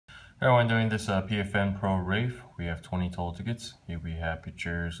Everyone doing this PFN Pro Rave, we have 20 total tickets. Here we have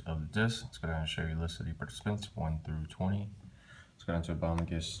pictures of the disc. Let's go down and show you a list of the participants, 1 through 20. Let's go down to the bottom and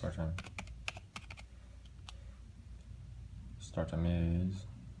get start time. Start time is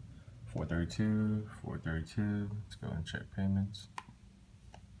 4:32, 4:32. Let's go and check payments.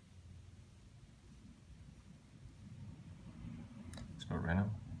 Let's go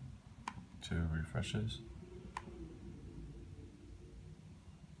random, 2 refreshes.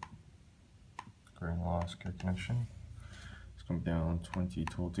 Green loss, good connection. It's going down 20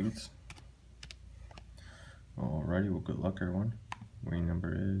 total tickets. Alrighty, well, good luck, everyone. Winning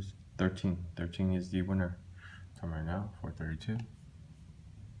number is 13. 13 is the winner. Time right now, 4:32.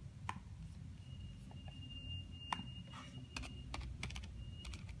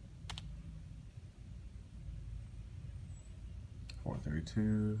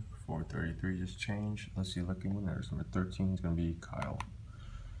 $4.33 just changed. Let's see lucky winners. Number 13 is going to be Kyle.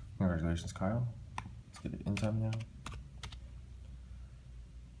 Congratulations, Kyle. Let's get it in time now.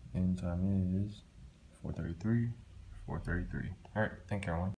 In time is 4:33. Alright, thank you, everyone.